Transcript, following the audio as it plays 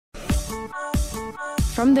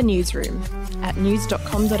From the newsroom at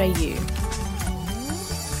news.com.au.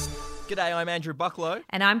 G'day, I'm Andrew Bucklow.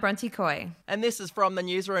 And I'm Bronte Coy. And this is From the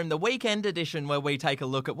Newsroom, the weekend edition where we take a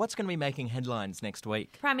look at what's going to be making headlines next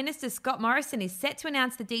week. Prime Minister Scott Morrison is set to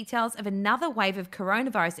announce the details of another wave of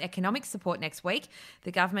coronavirus economic support next week.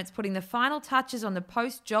 The government's putting the final touches on the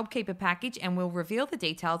post-JobKeeper package and will reveal the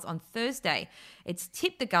details on Thursday. It's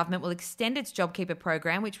tipped the government will extend its JobKeeper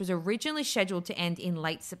program, which was originally scheduled to end in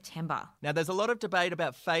late September. Now, there's a lot of debate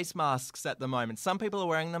about face masks at the moment. Some people are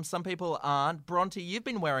wearing them, some people aren't. Bronte, you've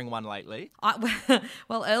been wearing one lately.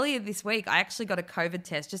 Well, earlier this week, I actually got a COVID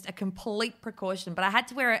test, just a complete precaution, but I had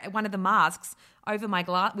to wear one of the masks over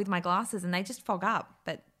with my glasses and they just fog up,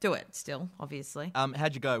 but do it still, obviously.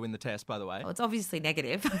 How'd you go in the test, by the way? Well, it's obviously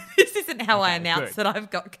negative. This isn't how I announce that I've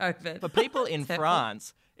got COVID. For people in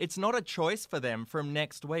France, it's not a choice for them from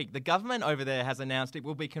next week. The government over there has announced it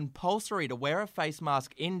will be compulsory to wear a face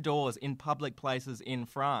mask indoors in public places in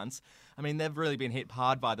France. I mean, they've really been hit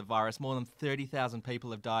hard by the virus. More than 30,000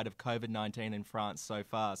 people have died of COVID-19 in France so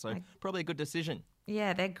far, so probably a good decision.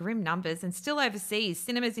 Yeah, they're grim numbers. And still overseas,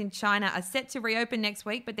 cinemas in China are set to reopen next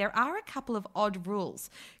week, but there are a couple of odd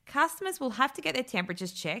rules. Customers will have to get their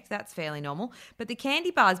temperatures checked. That's fairly normal. But the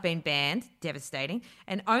candy bar's been banned, devastating,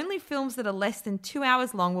 and only films that are less than 2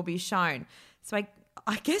 hours long will be shown. So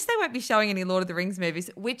I guess they won't be showing any Lord of the Rings movies,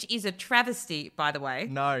 which is a travesty, by the way.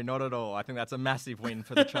 No, not at all. I think that's a massive win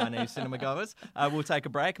for the Chinese cinema goers. We'll take a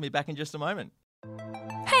break and be back in just a moment.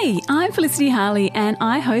 Hey, I'm Felicity Harley and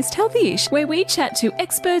I host Healthyish, where we chat to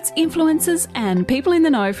experts, influencers and people in the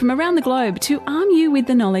know from around the globe to arm you with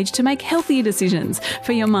the knowledge to make healthier decisions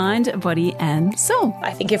for your mind, body and soul.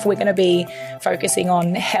 I think if we're going to be focusing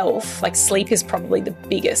on health, like sleep is probably the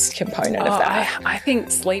biggest component of that. I think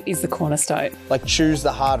sleep is the cornerstone. Like choose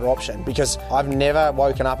the harder option, because I've never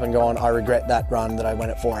woken up and gone, I regret that run that I went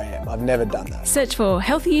at 4 a.m. I've never done that. Search for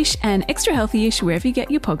Healthyish and Extra Healthyish wherever you get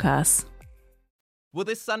your podcasts. Well,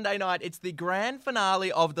 this Sunday night, it's the grand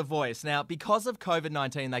finale of The Voice. Now, because of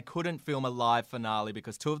COVID-19, they couldn't film a live finale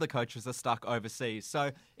because two of the coaches are stuck overseas.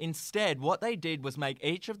 So instead, what they did was make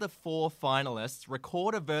each of the 4 finalists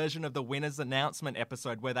record a version of the winner's announcement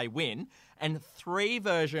episode where they win and 3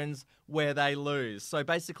 versions where they lose. So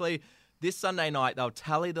basically, this Sunday night, they'll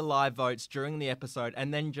tally the live votes during the episode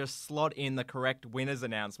and then just slot in the correct winner's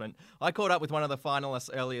announcement. I caught up with one of the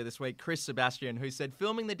finalists earlier this week, Chris Sebastian, who said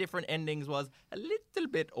filming the different endings was a little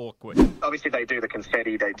bit awkward. Obviously, they do the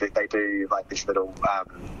confetti. They do like this little...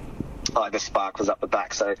 the sparklers up the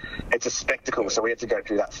back, so it's a spectacle. So we had to go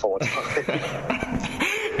through that 4 times.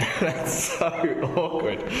 That's so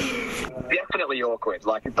awkward. Definitely awkward.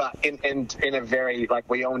 But in a very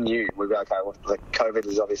we all knew we were okay. Well, COVID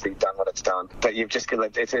has obviously done what it's done, but you've just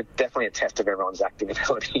it's definitely a test of everyone's acting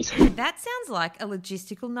abilities. That sounds like a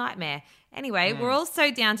logistical nightmare. Anyway, we're also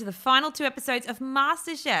down to the final 2 episodes of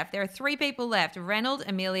MasterChef. There are 3 people left, Reynold,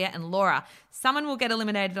 Amelia and Laura. Someone will get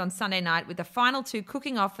eliminated on Sunday night, with the final 2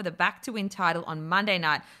 cooking off for the Back to Win title on Monday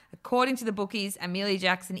night. According to the bookies, Amelia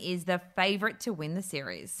Jackson is the favourite to win the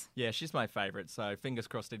series. Yeah, she's my favourite, so fingers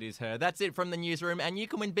crossed it is her. That's it from the newsroom, and you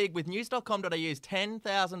can win big with news.com.au's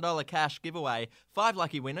 $10,000 cash giveaway. 5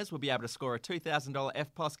 lucky winners will be able to score a $2,000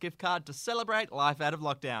 FPOS gift card to celebrate life out of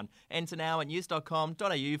lockdown. Enter now at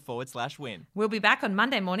news.com.au/win. We'll be back on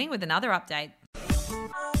Monday morning with another update.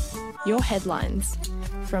 Your headlines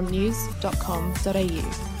from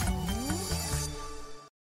news.com.au.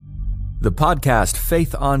 The podcast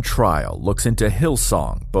Faith on Trial looks into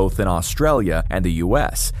Hillsong, both in Australia and the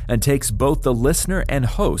US, and takes both the listener and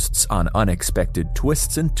hosts on unexpected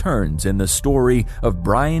twists and turns in the story of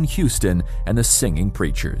Brian Houston and the Singing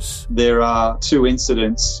Preachers. There are 2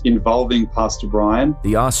 incidents involving Pastor Brian.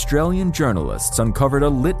 The Australian journalists uncovered a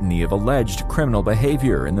litany of alleged criminal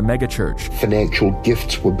behavior in the megachurch. Financial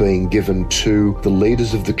gifts were being given to the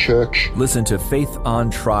leaders of the church. Listen to Faith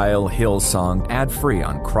on Trial Hillsong ad-free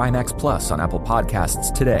on Crimex Plus on Apple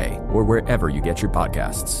Podcasts today or wherever you get your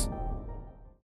podcasts.